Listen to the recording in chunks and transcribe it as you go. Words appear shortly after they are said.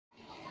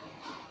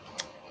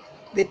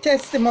The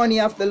testimony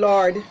of the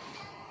Lord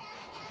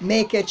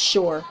make it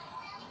sure,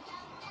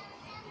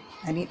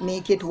 and it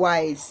make it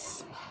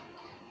wise.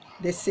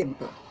 The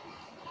simple.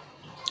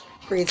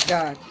 Praise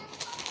God.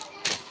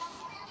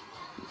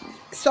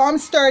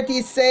 Psalms 30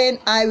 is saying,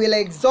 I will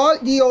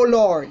exalt thee, O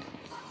Lord,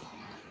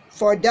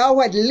 for thou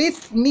had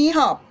lift me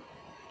up,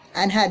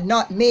 and had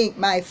not made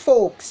my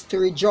folks to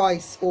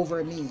rejoice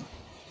over me.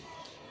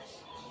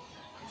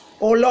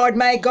 O Lord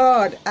my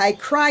God, I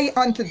cry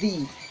unto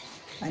thee,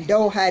 and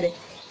thou had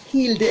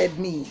healed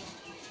me.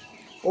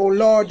 O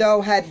Lord, thou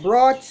had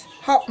brought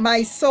up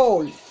my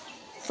soul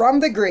from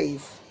the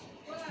grave.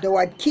 Thou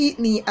had keep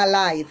me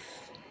alive,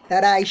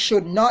 that I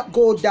should not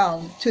go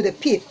down to the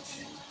pit.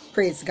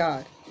 Praise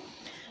God.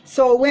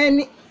 So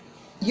when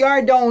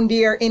you're down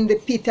there in the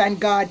pit and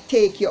God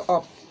take you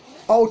up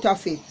out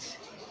of it,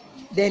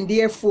 then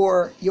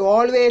therefore you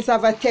always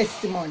have a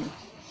testimony.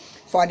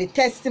 For the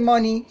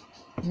testimony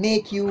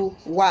make you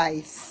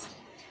wise.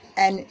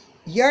 And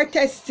your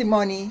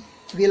testimony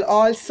will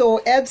also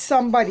help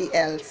somebody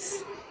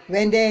else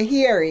when they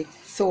hear it,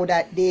 so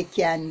that they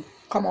can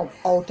come up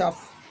out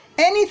of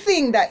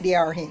anything that they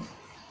are in.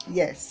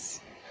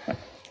 Yes.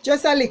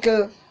 Just a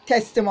little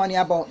testimony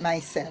about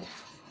myself.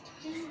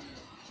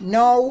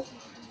 Now,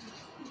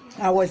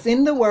 I was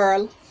in the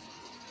world.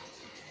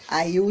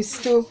 I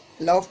used to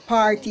love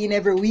partying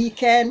every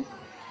weekend.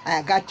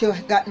 I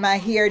got my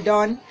hair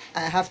done.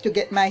 I have to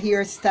get my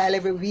hairstyle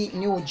every week.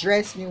 New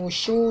dress, new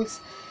shoes.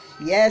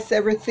 Yes,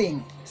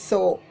 everything.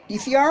 So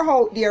if you are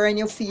out there and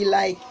you feel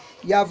like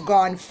you have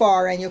gone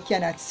far and you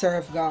cannot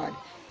serve God,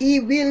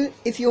 He will,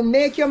 if you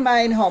make your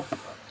mind up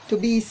to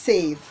be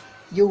saved,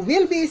 you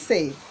will be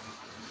saved.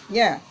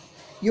 Yeah.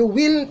 You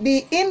will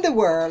be in the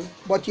world,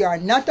 but you are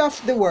not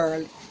of the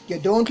world. You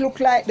don't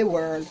look like the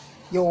world.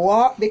 You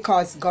walk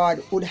because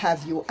God would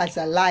have you as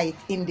a light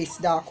in this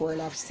dark world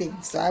of sin.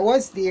 So I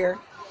was there.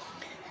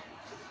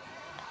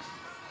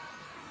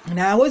 And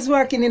I was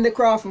working in the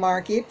craft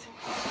market,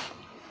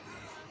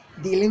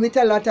 dealing with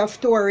a lot of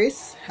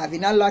tourists,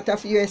 having a lot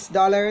of US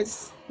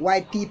dollars.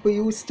 White people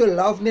used to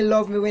love me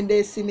when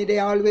they see me. They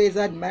always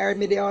admire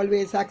me. They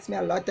always ask me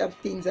a lot of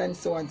things and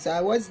so on. So I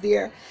was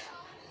there,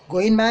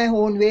 going my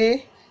own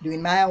way,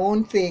 doing my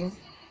own thing,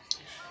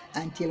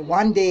 until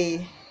one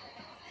day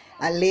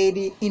a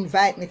lady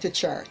invited me to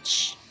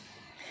church.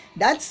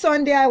 That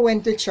Sunday I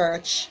went to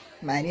church,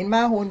 minding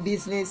my own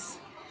business,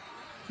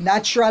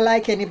 natural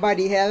like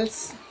anybody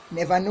else,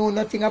 never know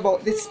nothing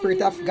about the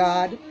Spirit of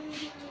God,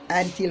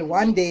 until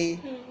one day,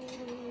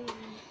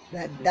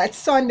 that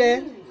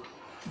Sunday,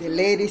 the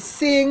lady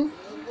sing,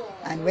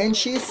 and when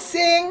she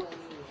sing,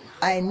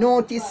 I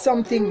noticed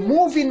something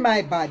move in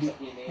my body,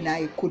 and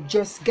I could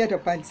just get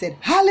up and say,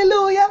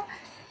 hallelujah,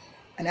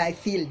 and I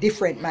feel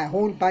different. My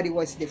whole body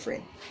was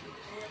different.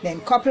 Then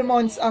a couple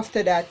months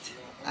after that,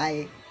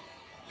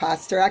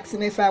 pastor asked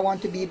me if I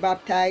want to be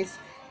baptized.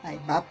 I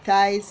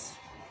baptized,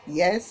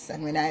 yes,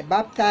 and when I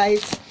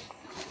baptized,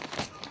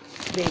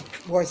 they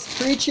was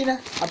preaching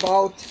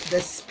about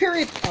the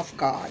Spirit of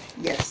God,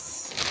 yes.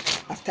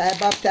 After I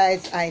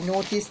baptized, I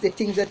noticed the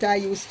things that I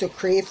used to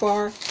crave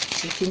for,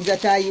 the things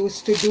that I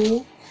used to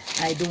do.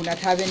 I do not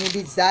have any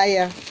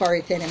desire for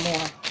it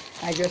anymore.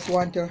 I just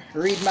want to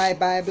read my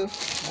Bible,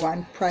 go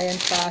and pray and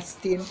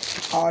fasting.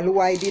 All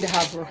who I did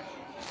have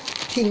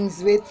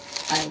things with,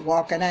 I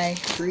walk and I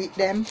greet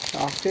them,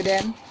 talk to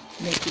them,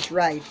 make it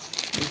right,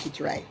 make it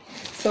right.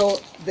 So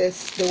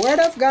the word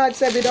of God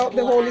said, without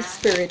the Holy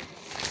Spirit,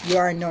 you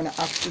are none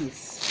of these.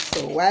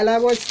 So while I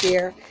was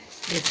there,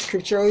 the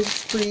scripture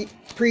was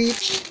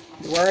preached,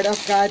 the word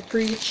of God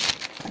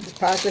preached, and the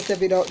pastor said,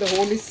 without the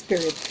Holy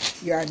Spirit,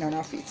 you are none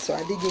of it. So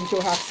I began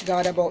to ask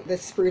God about the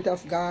Spirit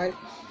of God,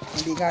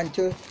 and began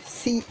to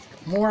see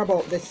more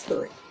about the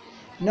Spirit.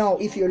 Now,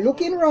 if you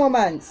look in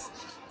Romans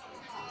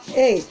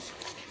 8,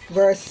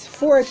 verse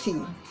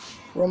 14,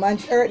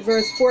 Romans 8,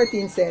 verse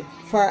 14 said,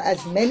 for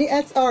as many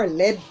as are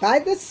led by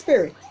the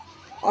Spirit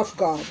of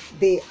God,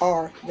 they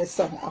are the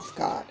Son of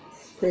God.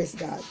 Praise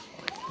God.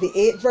 The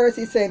 8th verse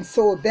is saying,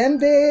 so then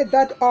they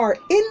that are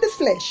in the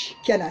flesh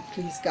cannot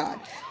please God.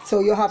 So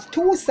you have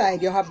two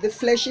sides. You have the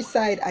fleshy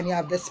side and you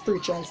have the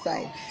spiritual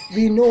side.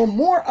 We know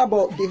more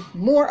about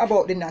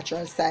the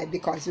natural side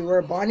because we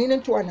were born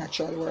into a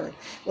natural world,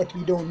 but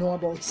we don't know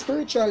about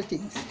spiritual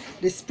things.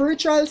 The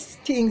spiritual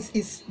things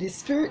is the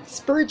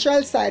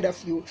spiritual side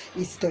of you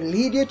is to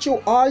lead you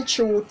to all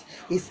truth,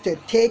 is to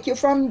take you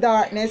from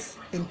darkness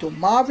into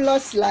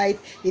marvelous light,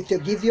 is to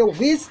give you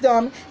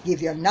wisdom,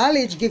 give you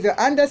knowledge, give you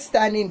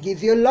understanding,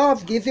 give you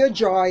love, give you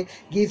joy,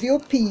 give you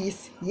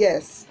peace.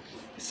 Yes.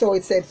 So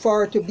it said,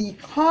 for to be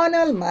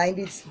carnal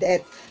minded is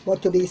death,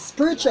 but to be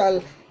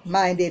spiritual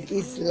minded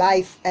is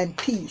life and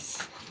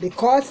peace.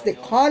 Because the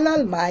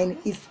carnal mind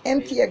is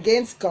empty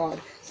against God,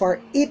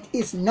 for it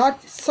is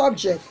not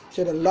subject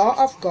to the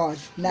law of God,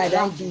 neither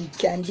indeed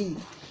can be.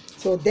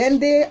 So then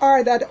they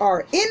are that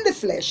are in the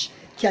flesh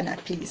cannot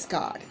please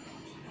God.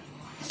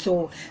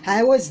 So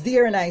I was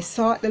there and I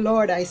sought the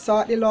Lord, I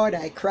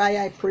cried,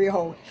 I pray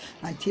out,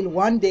 until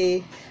one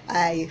day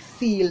I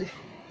feel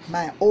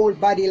my whole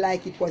body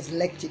like it was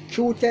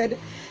electrocuted.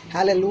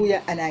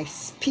 Hallelujah. And I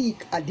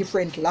speak a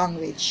different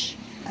language.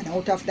 And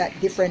out of that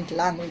different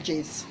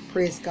languages,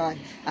 praise God,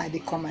 I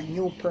become a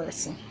new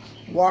person,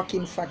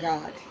 walking for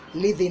God,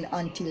 living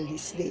until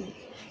this day.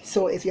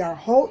 So if you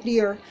are out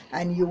there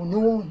and you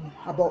know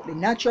about the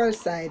natural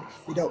side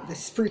without the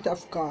Spirit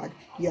of God,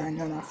 you are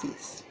none of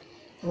His.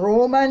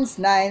 Romans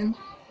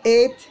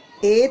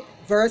 8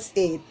 verse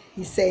 8,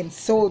 He's saying,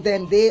 so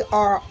then they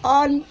are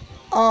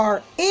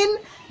in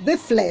the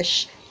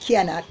flesh,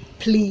 cannot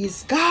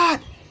please God.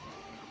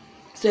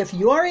 So if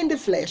you are in the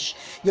flesh,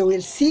 you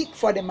will seek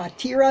for the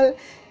material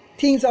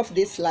things of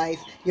this life.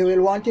 You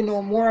will want to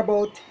know more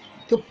about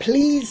to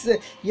please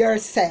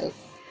yourself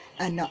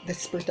and not the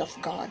Spirit of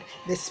God.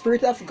 The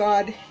Spirit of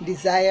God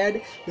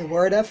desired the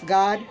Word of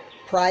God,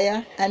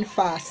 prayer and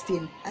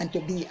fasting, and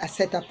to be a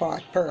set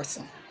apart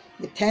person.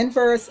 The 10th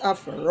verse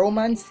of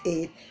Romans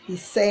 8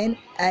 is saying,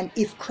 and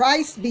if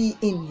Christ be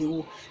in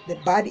you, the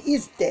body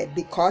is dead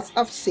because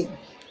of sin,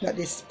 but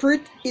the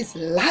Spirit is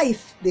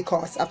life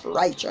because of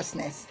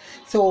righteousness.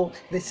 So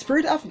the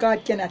Spirit of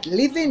God cannot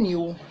live in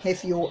you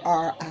if you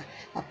are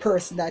a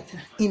person that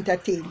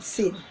entertains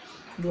sin.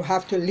 You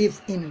have to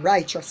live in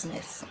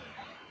righteousness.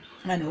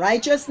 And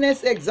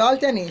righteousness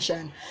exalts a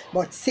nation,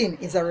 but sin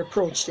is a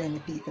reproach to any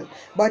people.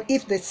 But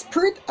if the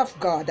Spirit of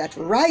God that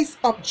rise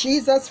up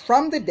Jesus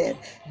from the dead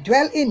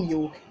dwell in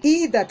you,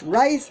 he that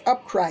rise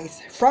up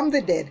Christ from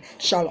the dead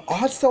shall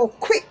also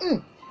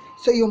quicken.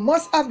 So you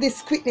must have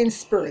this quickening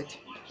spirit.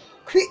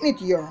 Quicken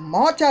it your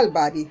mortal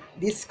body,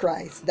 this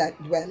Christ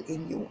that dwell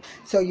in you.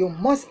 So you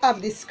must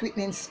have this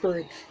quickening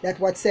spirit, that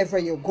whatever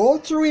you go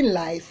through in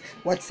life,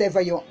 whatever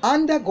you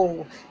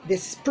undergo, the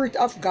Spirit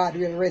of God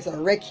will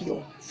resurrect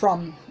you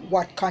from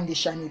what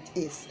condition it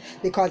is.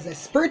 Because the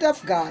Spirit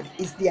of God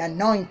is the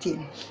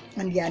anointing,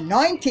 and the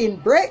anointing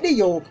break the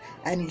yoke,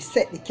 and He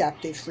set the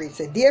captive free.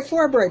 So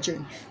therefore,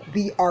 brethren,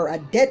 we are a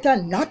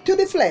debtor not to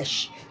the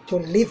flesh, to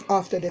live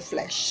after the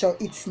flesh. So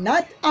it's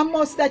not a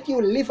must that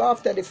you live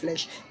after the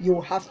flesh. You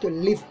have to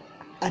live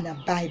and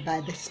abide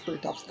by the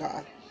Spirit of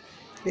God.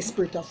 The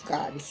Spirit of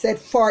God. He said,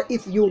 for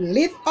if you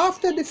live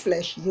after the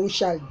flesh, you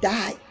shall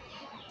die.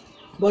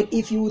 But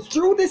if you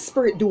through the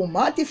Spirit do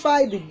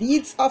mortify the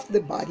deeds of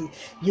the body,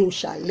 you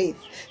shall live.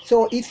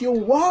 So if you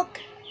walk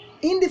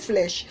in the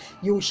flesh,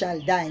 you shall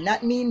die.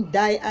 Not mean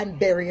die and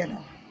bury,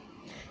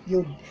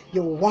 You're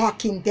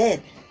walking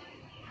dead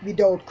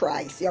without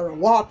Christ. You're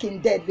walking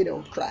dead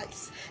without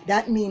Christ.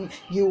 That means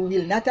you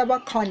will not have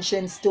a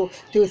conscience to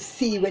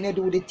see when you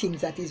do the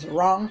things that is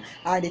wrong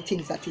or the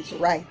things that is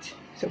right.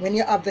 So when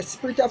you have the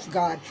Spirit of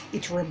God,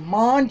 it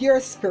reminds your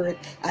spirit,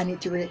 and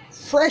it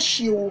refresh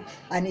you,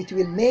 and it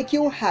will make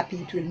you happy,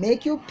 it will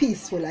make you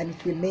peaceful, and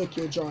it will make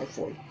you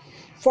joyful.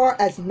 For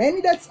as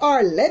many that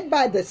are led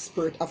by the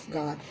Spirit of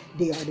God,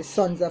 they are the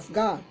sons of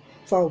God.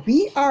 For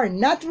we are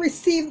not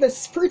received the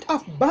spirit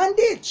of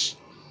bondage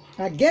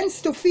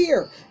against to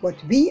fear, but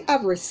we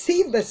have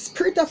received the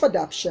Spirit of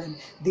adoption,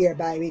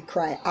 thereby we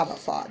cry, Abba,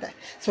 Father.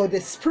 So the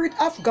Spirit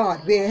of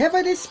God,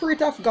 wherever the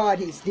Spirit of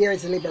God is, there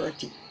is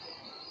liberty.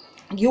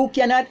 You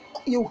cannot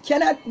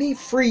be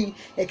free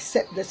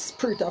except the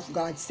Spirit of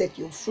God set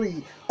you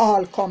free,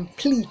 all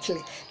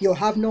completely. You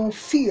have no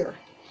fear.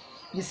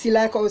 You see,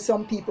 like how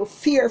some people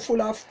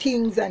fearful of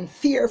things and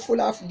fearful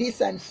of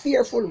this and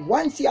fearful.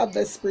 Once you have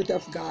the Spirit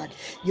of God,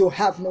 you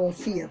have no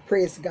fear.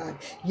 Praise God.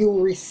 You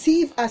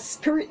receive a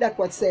spirit that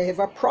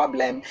whatsoever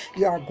problem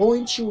you are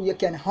going through, you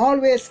can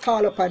always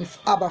call upon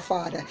Abba,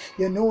 Father.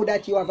 You know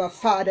that you have a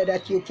Father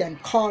that you can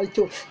call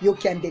to. You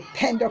can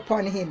depend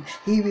upon Him.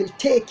 He will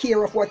take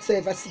care of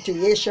whatsoever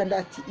situation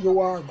that you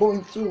are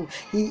going through.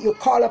 You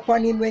call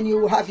upon Him when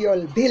you have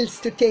your bills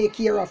to take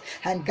care of,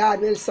 and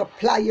God will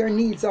supply your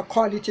needs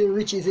according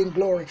to riches in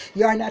glory.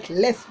 You are not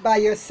left by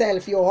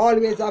yourself. You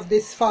always have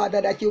this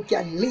Father that you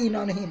can lean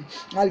on Him.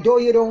 Although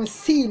you don't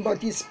see Him,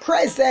 but His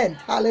presence,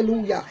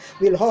 hallelujah,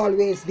 will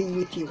always be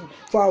with you.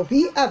 For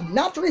we have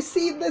not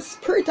received the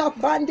spirit of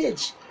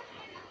bondage.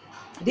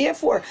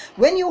 Therefore,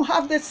 when you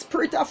have the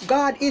Spirit of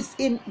God is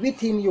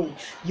within you,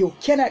 you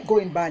cannot go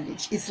in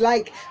bondage. It's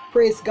like,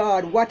 praise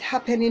God, what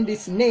happened in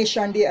this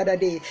nation the other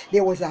day.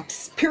 There was a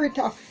spirit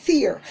of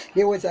fear.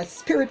 There was a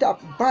spirit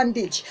of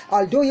bondage.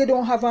 Although you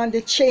don't have on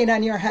the chain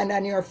on your hand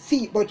and your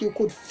feet, but you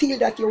could feel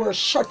that you were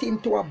shut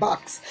into a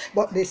box.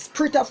 But the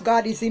Spirit of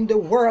God is in the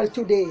world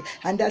today,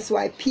 and that's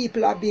why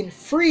people have been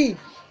free.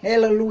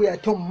 Hallelujah,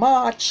 to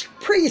march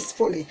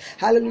peacefully,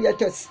 hallelujah,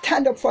 to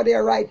stand up for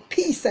their right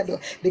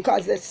peaceable,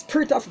 because the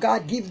Spirit of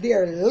God gives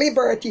their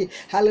liberty,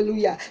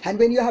 hallelujah. And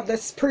when you have the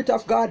Spirit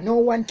of God, no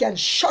one can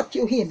shut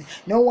you in,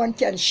 no one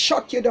can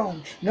shut you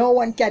down, no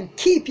one can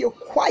keep you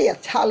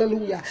quiet,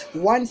 hallelujah.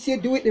 Once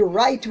you do it the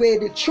right way,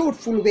 the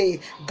truthful way,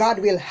 God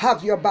will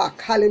have your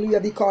back, hallelujah,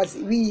 because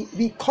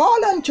we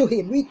call unto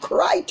Him, we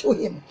cry to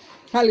Him,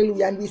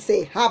 hallelujah, and we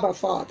say, Abba,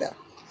 Father.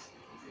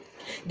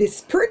 The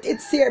Spirit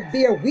itself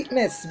bear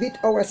witness with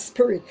our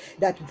spirit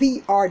that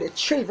we are the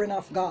children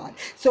of God.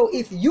 So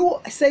if you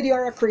said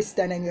you're a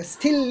Christian and you're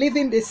still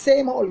living the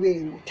same old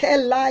way,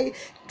 tell lie,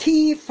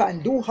 thief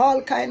and do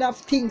all kind of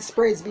things,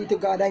 praise be to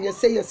God, and you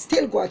say you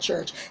still go to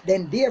church,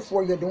 then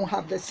therefore you don't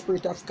have the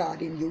Spirit of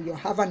God in you. You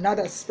have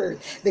another spirit,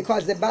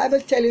 because the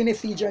Bible tells you in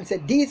Ephesians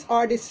that these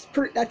are the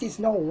spirit that is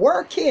now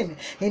working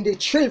in the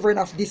children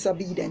of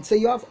disobedience. So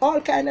you have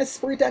all kind of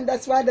spirit, and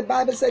that's why the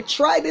Bible said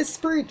try the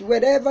spirit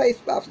whether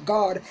if of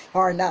God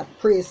or not.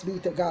 Praise be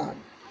to God.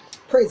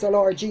 Praise the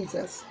Lord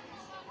Jesus.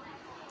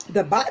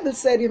 The Bible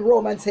said in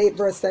Romans 8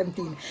 verse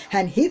 17,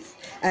 and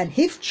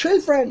if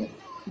children,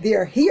 they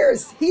are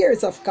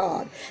hears of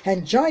God,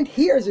 and joint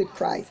heirs with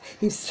Christ,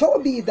 if so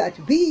be that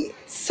we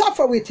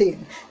suffer with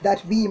him,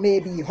 that we may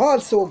be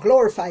also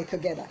glorified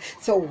together.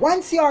 So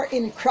once you are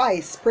in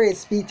Christ,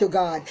 praise be to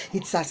God,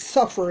 it's a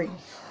suffering.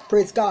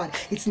 Praise God.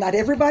 It's not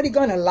everybody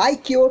gonna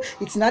like you.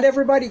 It's not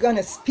everybody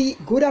gonna speak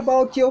good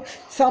about you.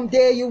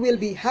 Someday you will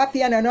be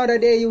happy and another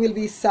day you will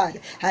be sad.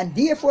 And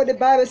therefore the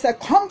Bible says,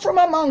 come from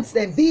amongst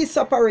them, be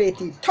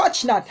separated,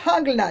 touch not,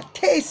 handle not,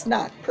 taste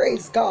not.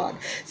 Praise God.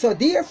 So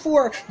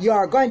therefore you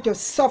are going to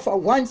suffer.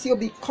 Once you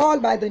be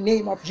called by the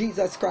name of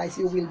Jesus Christ,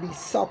 you will be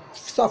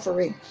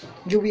suffering.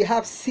 You will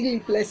have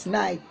sleepless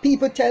night.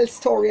 People tell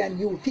story on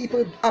you.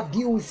 People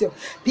abuse you.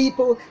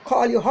 People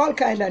call you all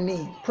kind of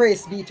name.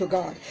 Praise be to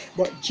God.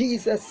 But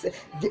Jesus,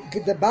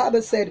 the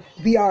Bible said,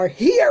 we are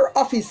here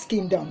of his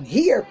kingdom.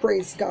 Here,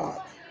 praise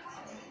God.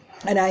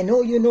 And I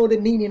know you know the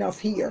meaning of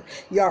here.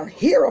 You are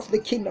here of the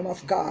kingdom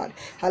of God.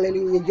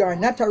 Hallelujah. You are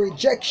not a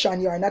rejection.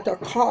 You are not a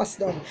cast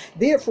down.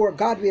 Therefore,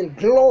 God will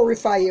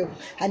glorify you.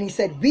 And he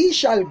said, we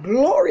shall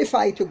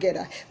glorify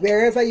together.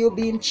 Wherever you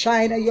be in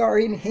China, you are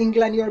in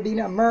England, you are in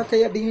America,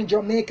 you are in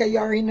Jamaica, you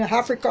are in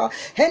Africa.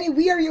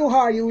 Anywhere you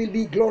are, you will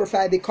be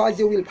glorified, because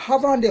you will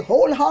have on the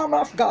whole armor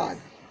of God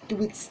to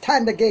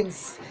withstand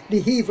against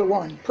the evil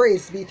one.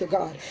 Praise be to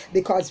God.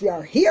 Because we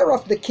are here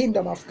of the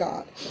kingdom of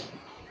God.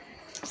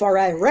 For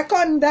I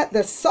reckon that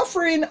the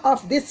suffering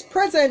of this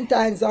present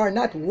times are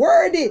not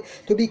worthy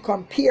to be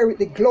compared with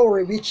the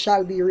glory which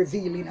shall be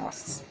revealed in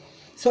us.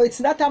 So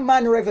it's not a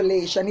man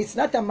revelation, it's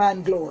not a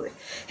man glory.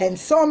 And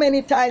so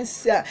many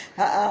times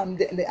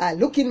I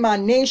look in my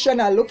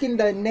nation, I look in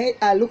the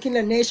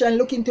nation,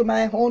 look into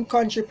my own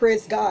country,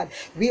 praise God,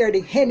 where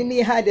the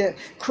enemy had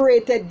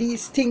created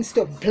these things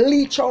to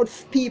bleach out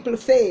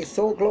people's face.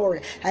 Oh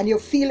glory. And you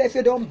feel if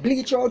you don't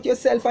bleach out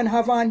yourself and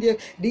have on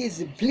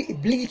these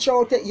bleach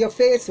out your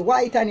face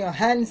white and your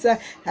hands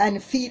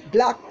and feet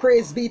black,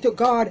 praise be to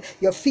God,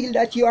 you feel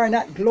that you are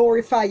not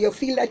glorified, you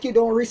feel that you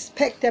don't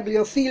respectable,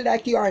 you feel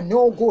that you are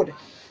no good.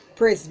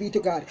 Praise be to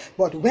God.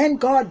 But when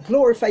God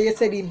glorified, he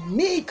said, the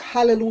meek,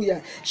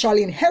 hallelujah, shall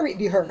inherit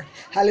the earth.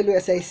 Hallelujah.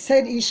 So he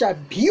said, he shall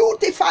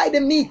beautify the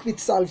meek with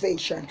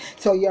salvation.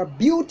 So your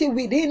beauty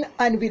within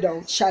and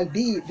without shall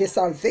be the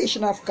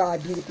salvation of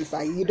God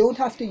beautify. You don't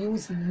have to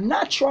use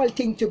natural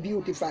thing to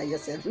beautify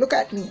yourself. Look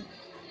at me.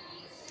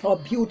 How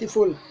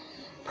beautiful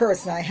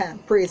person I am.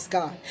 Praise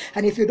God.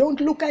 And if you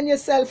don't look on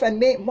yourself and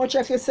make much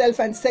of yourself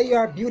and say you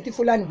are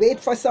beautiful and wait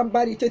for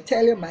somebody to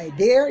tell you, my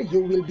dear,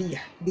 you will be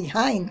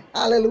behind.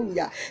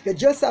 Hallelujah. You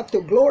just have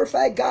to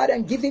glorify God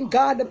and give him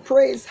God the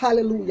praise.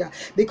 Hallelujah.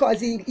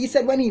 Because he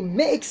said when he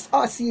makes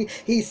us, he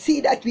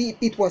see that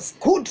it was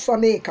good for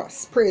make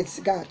us. Praise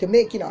God. To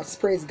making us.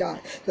 Praise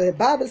God. So the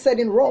Bible said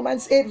in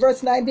Romans 8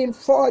 verse 19,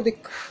 for the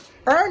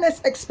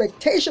earnest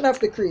expectation of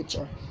the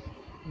creature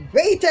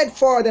waited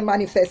for the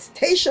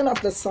manifestation of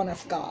the Son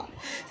of God.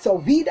 So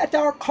we that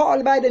are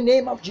called by the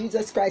name of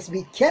Jesus Christ,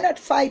 we cannot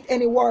fight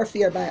any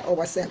warfare by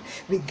ourselves.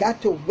 We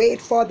got to wait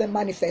for the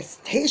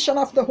manifestation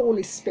of the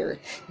Holy Spirit.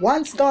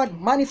 Once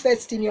God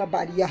manifests in your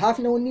body, you have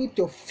no need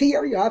to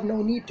fear, you have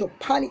no need to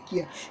panic.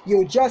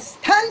 You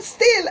just stand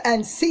still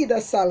and see the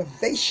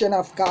salvation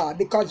of God.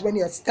 Because when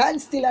you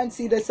stand still and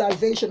see the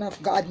salvation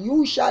of God,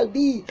 you shall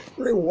be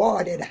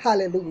rewarded.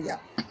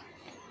 Hallelujah.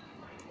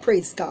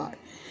 Praise God.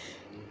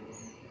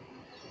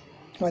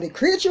 For the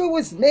creature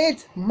was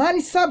made man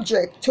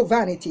subject to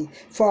vanity,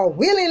 for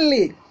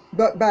willingly,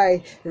 but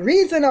by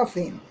reason of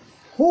him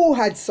who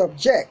had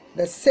subject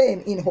the same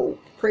in hope.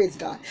 Praise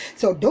God.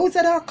 So those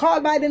that are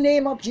called by the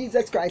name of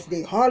Jesus Christ,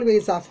 they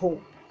always have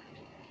hope.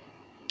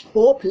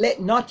 Hope let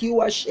not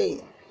you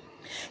ashamed.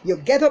 You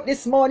get up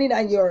this morning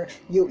and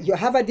you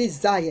have a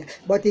desire,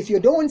 but if you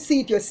don't see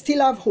it, you still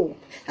have hope,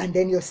 and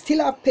then you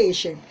still have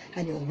patience,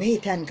 and you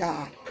wait on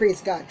God. Praise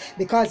God.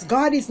 Because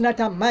God is not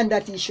a man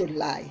that he should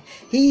lie.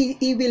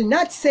 He will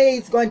not say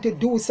he's going to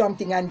do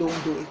something and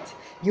don't do it.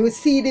 You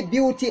see the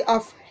beauty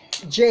of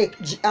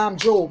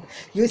Job.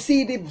 You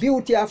see the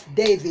beauty of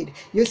David.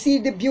 You see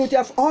the beauty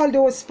of all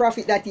those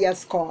prophets that he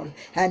has called,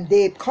 and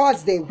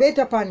because they wait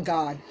upon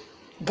God.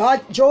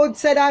 Job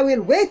said, I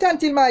will wait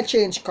until my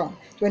change come.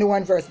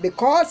 21 verse.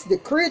 Because the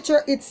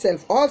creature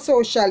itself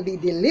also shall be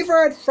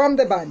delivered from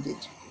the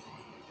bondage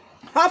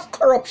of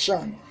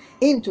corruption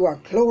into a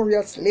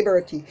glorious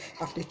liberty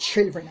of the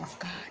children of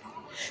God.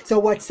 So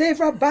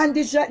whatever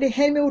bondage that the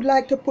enemy would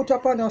like to put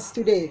upon us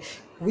today,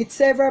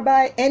 whichever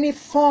by any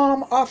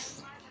form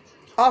of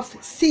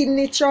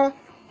signature,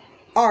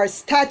 our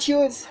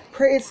statues,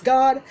 praise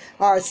God,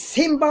 our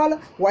symbol,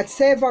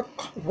 whatsoever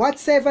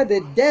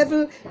the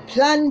devil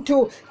planned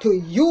to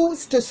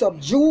use to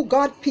subdue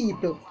God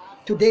people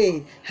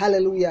today,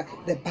 hallelujah,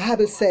 the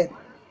Bible said,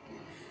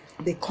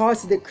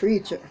 because the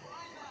creature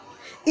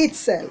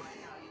itself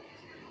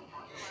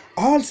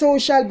also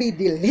shall be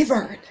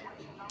delivered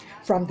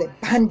from the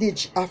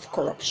bondage of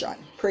corruption.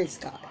 Praise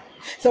God.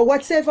 So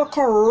whatsoever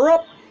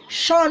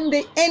corruption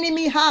the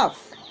enemy have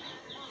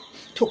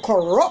to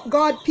corrupt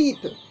God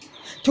people,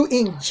 to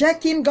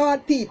inject in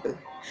God people,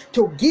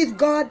 to give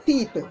God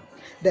people,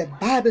 the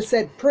Bible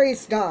said,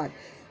 praise God,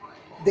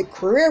 the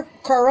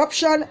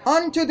corruption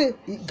unto the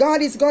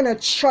God is going to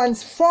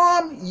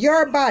transform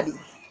your body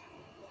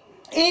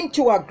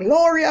into a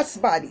glorious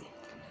body,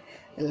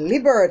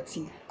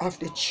 liberty of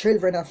the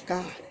children of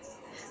God.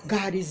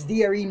 God is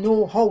there, he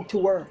know how to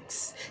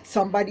works.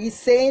 Somebody is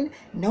saying,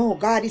 no,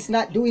 God is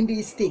not doing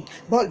these things.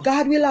 But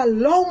God will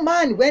allow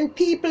man, when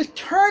people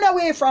turn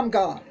away from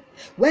God,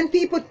 when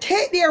people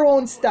take their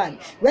own stand,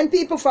 when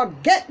people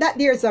forget that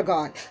there's a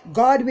God,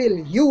 God will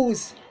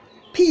use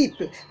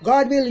people.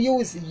 God will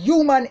use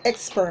human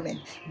experiment.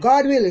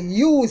 God will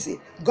use it.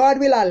 God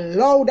will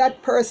allow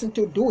that person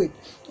to do it.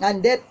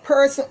 And that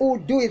person who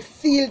do it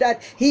feel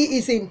that he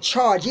is in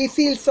charge. He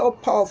feels so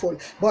powerful.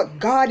 But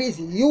God is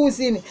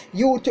using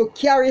you to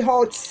carry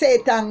out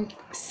Satan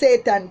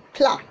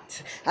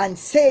plot and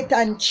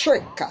Satan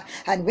trick.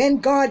 And when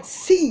God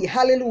see,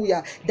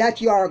 hallelujah,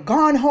 that you are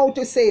gone out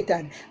to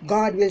Satan,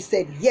 God will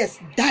say, yes,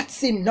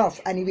 that's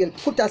enough. And he will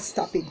put a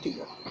stop into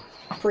you.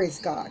 Praise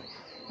God.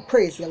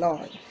 Praise the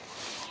Lord.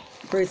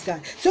 Praise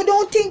God. So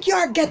don't think you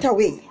are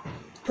getaway.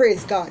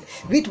 Praise God.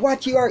 With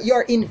what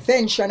your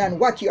invention and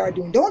what you are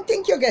doing. Don't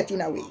think you're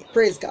getting away.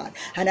 Praise God.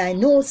 And I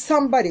know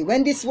somebody,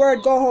 when this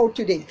word go out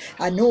today,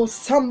 I know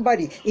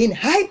somebody in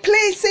high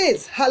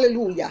places,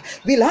 hallelujah,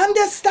 will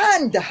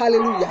understand,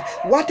 hallelujah,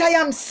 what I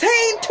am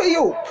saying to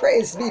you.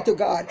 Praise be to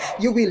God.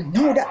 You will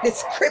know that the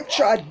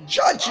scripture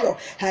judge you.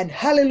 And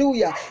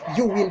hallelujah,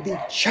 you will be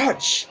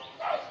judged.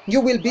 You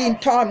will be in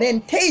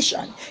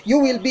tormentation. You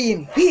will be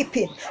in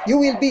weeping. You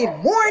will be in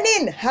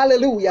mourning.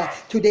 Hallelujah.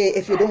 Today,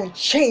 if you don't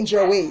change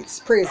your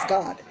ways. Praise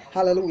God.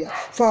 Hallelujah.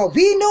 For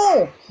we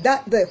know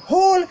that the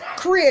whole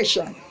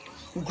creation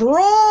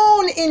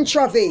groan in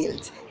travail,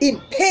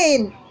 in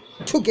pain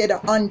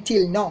together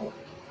until now.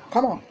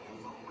 Come on.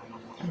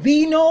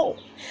 We know.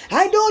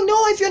 I don't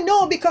know if you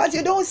know, because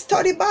you don't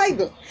study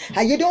Bible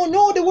and you don't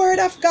know the word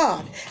of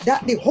God,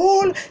 that the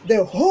whole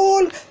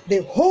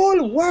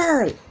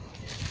world,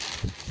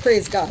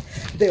 praise God,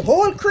 the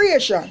whole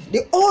creation,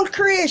 the old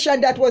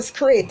creation that was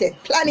created,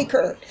 planet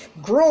Earth,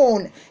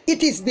 grown.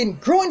 It has been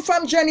growing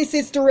from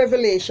Genesis to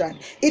Revelation.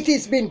 It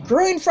has been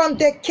growing from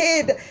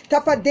decade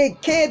to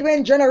decade,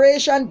 when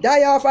generation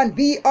die off, and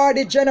we are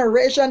the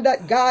generation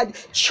that God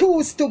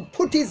chose to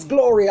put his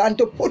glory and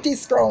to put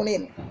his crown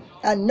in.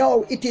 And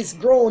now it is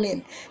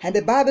growing. And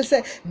the Bible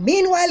says,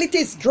 meanwhile it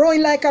is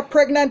growing like a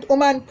pregnant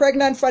woman,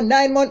 pregnant for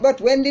 9 months. But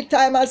when the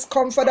time has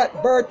come for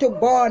that bird to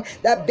born,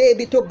 that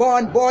baby to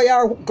born, boy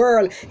or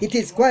girl, it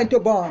is going to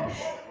born.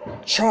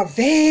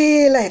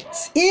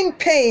 Travaileth in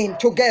pain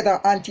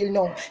together until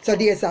now. So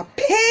there's a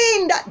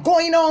pain that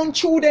going on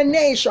through the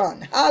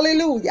nation.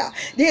 Hallelujah.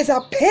 There's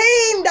a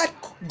pain that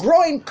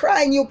growing,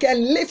 crying. You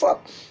can lift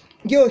up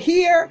your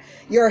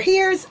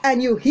ears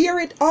and you hear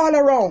it all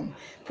around.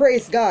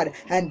 Praise God.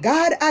 And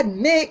God had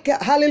make,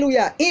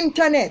 hallelujah,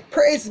 internet,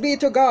 praise be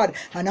to God,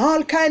 and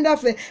all kind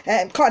of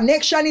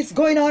connection is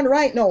going on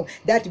right now,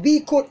 that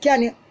we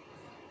can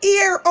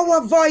hear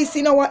our voice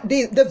in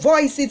the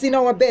voices in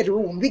our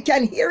bedroom. We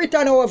can hear it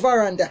on our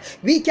veranda.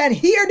 We can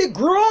hear the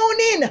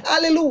groaning,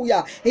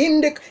 hallelujah,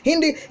 in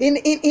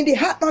the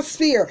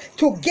atmosphere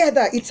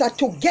together. It's a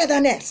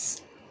togetherness.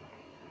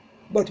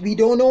 But we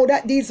don't know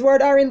that these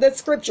words are in the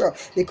scripture,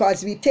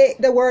 because we take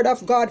the word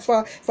of God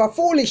for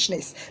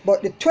foolishness.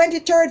 But the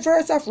 23rd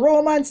verse of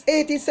Romans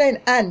 8 is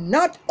saying, and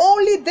not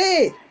only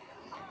they,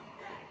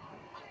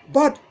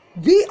 but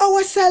we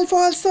ourselves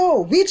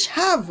also, which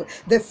have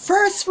the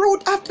first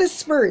fruit of the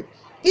Spirit,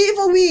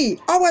 even we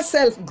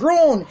ourselves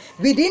groan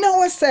within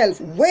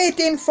ourselves,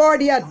 waiting for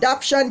the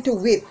adoption, to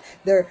wit,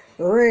 the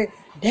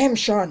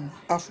redemption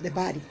of the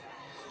body.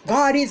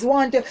 God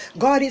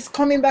is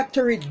coming back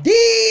to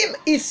redeem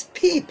his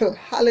people.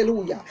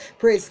 Hallelujah.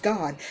 Praise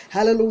God.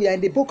 Hallelujah.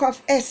 In the book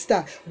of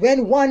Esther,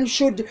 when one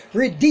should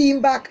redeem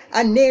back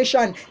a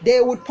nation,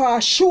 they would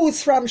pass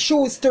shoes from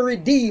shoes to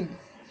redeem.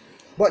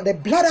 But the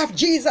blood of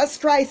Jesus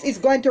Christ is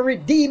going to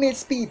redeem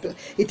his people.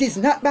 It is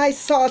not by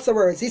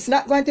sorcerers. It's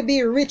not going to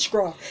be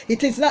witchcraft.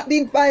 It is not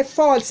being by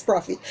false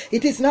prophet.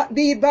 It is not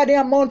be by the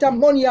amount of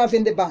money you have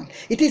in the bank.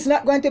 It is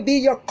not going to be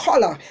your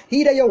color,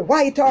 either you're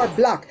white or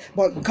black.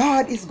 But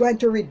God is going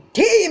to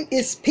redeem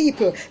his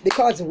people,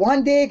 because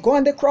one day go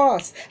on the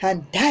cross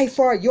and die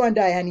for you and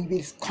I, and he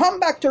will come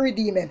back to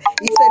redeem him.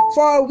 He said,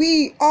 for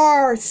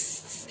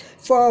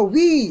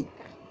we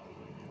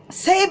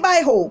say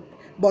by hope,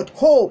 but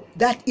hope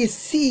that is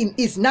seen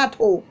is not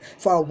hope.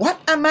 For what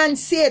a man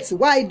says,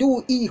 why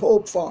do he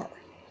hope for?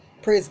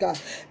 Praise God.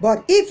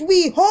 But if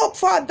we hope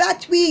for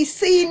that we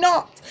see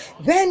not,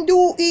 when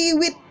do we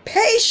with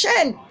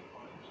patience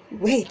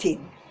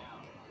waiting?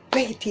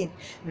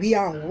 We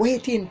are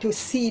waiting to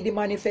see the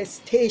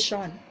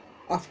manifestation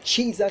of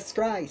Jesus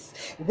Christ,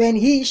 when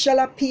he shall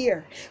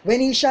appear, when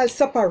he shall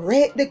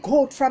separate the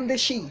goat from the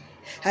sheep,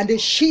 and the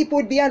sheep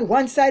would be on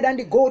one side and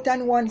the goat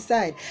on one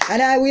side.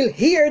 And I will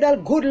hear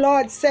the good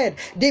Lord said,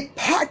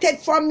 departed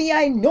from me,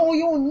 I know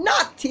you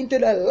not, into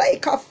the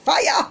lake of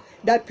fire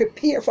that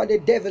prepare for the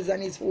devils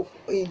and his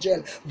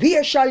angel.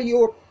 Where shall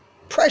your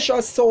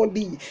precious soul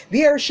be?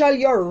 Where shall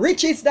your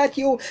riches that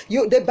you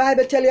the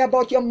Bible tell you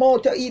about your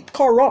mouth to eat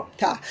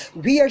corrupt?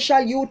 Where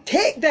shall you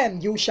take them?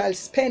 You shall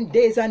spend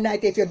days and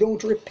night if you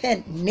don't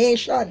repent.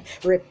 Nation,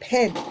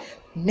 repent.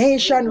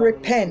 Nation,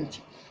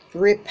 repent.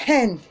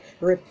 Repent.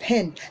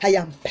 Repent. I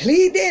am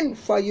pleading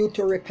for you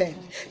to repent.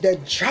 The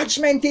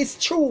judgment is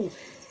true.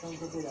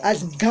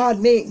 As God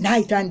made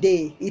night and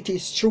day, it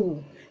is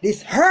true.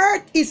 This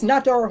earth is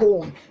not our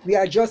home. We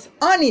are just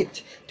on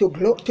it to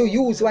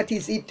use what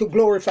is it to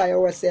glorify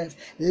ourselves.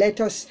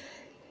 Let us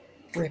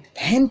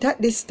repent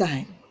at this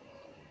time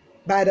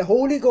by the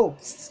Holy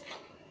Ghost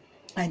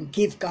and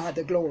give God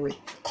the glory.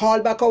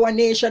 Call back our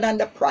nation and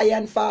the prayer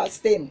and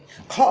fasting.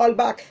 Call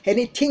back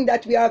anything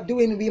that we are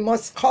doing. We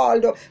must call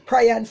the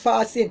prayer and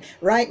fasting.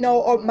 Right now,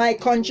 of my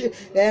country,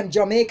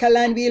 Jamaica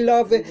land we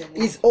love,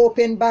 is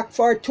open back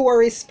for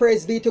tourists.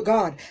 Praise be to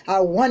God. I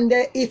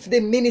wonder if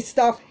the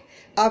minister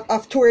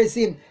of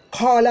tourism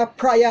call a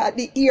prayer at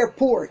the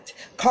airport,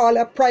 call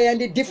a prayer in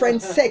the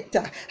different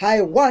sector.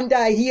 I wonder,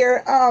 I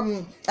hear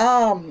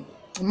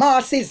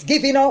mass is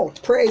giving out.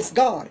 Praise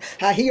God.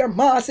 I hear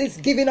mass is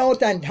giving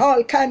out and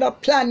all kind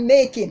of plan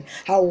making.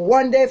 I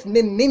wonder if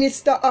the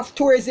minister of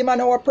tourism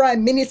and our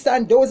prime minister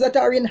and those that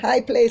are in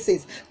high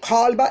places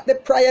call back the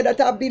prayer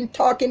that I've been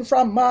talking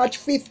from March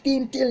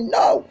 15 till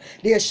now.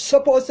 There's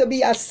supposed to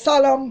be a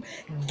solemn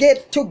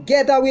get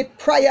together with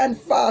prayer and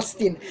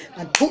fasting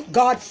and put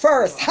God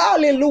first.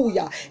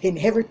 Hallelujah. In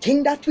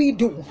everything that we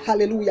do.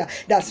 Hallelujah.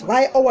 That's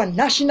why our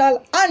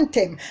national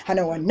anthem and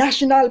our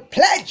national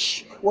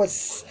pledge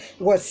was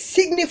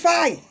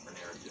signify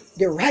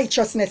the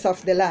righteousness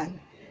of the land.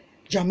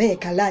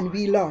 Jamaica land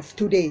we love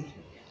today.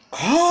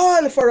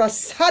 Call for a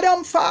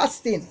solemn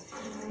fasting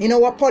in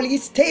our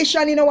police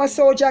station, in our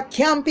soldier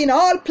camp, in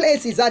all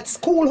places, at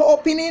school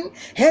opening,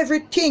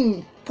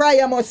 everything.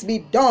 Prayer must be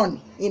done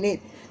in it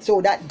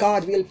so that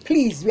God will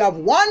please. We have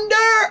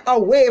wandered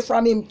away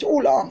from him too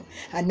long,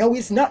 and now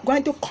he's not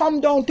going to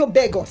come down to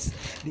beg us,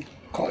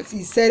 because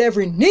he said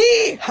every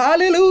knee,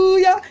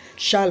 hallelujah,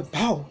 shall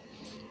bow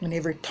and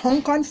every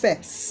tongue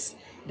confess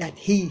that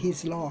he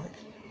is Lord.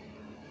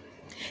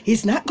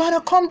 He's not going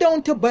to come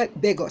down to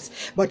beg us.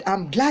 But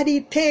I'm glad he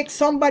takes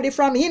somebody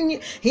from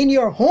in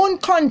your own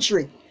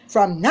country,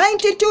 from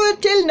 92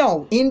 till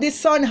now, in the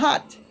sun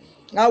hot.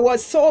 I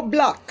was so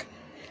black.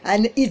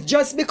 And it's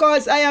just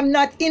because I am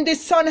not in the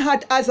sun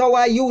hot as how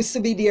I used to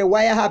be there,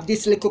 why I have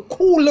this little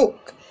cool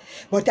look.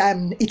 But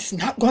it's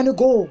not going to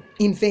go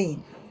in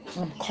vain.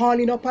 I'm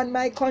calling upon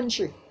my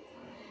country.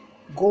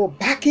 Go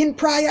back in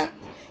prayer.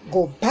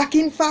 Go back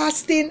in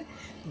fasting.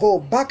 Go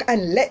back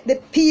and let the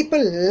people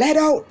let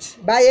out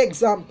by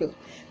example.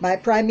 My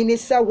prime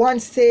minister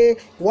once said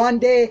one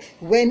day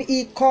when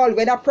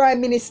a prime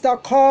minister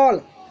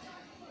called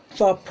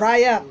for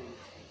prayer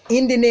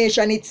in the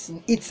nation,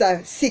 it's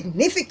a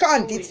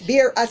significant, it's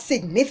bear a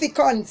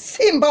significant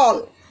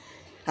symbol.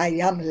 I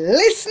am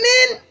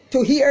listening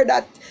to hear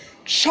that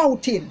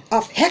shouting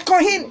of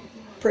echoing.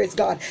 Praise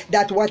God.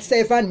 That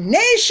whatsoever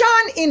nation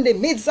in the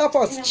midst of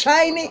us,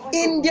 Chinese,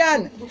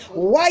 Indian,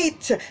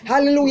 white,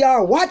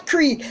 hallelujah, what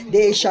creed,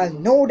 they shall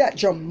know that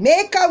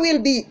Jamaica will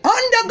be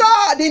under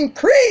God,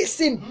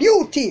 increase in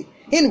beauty,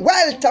 in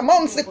wealth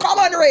amongst the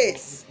common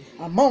race.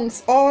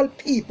 Amongst all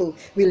people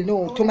will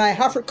know. To my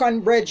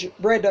African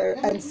brother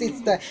and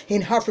sister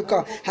in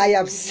Africa, I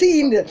have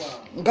seen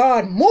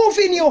God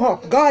moving you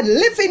up, God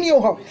lifting you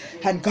up,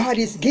 and God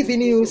is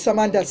giving you some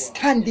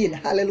understanding.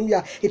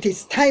 Hallelujah. It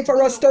is time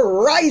for us to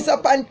rise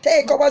up and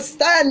take our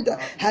stand.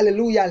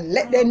 Hallelujah.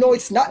 Let them know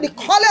it's not the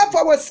color of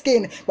our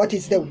skin, but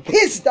it's the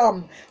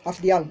wisdom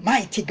of the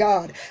Almighty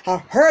God.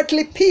 A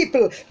earthly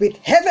people with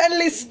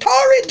heavenly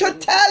story to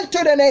tell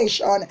to the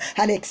nation.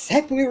 And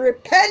except we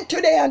repent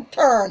today and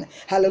turn.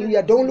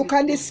 Hallelujah. Don't look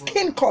at the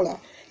skin color.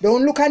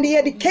 Don't look at the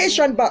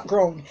education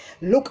background.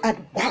 Look at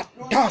what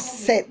thus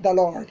said the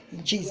Lord.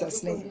 In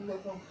Jesus' name.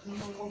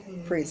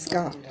 Praise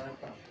God.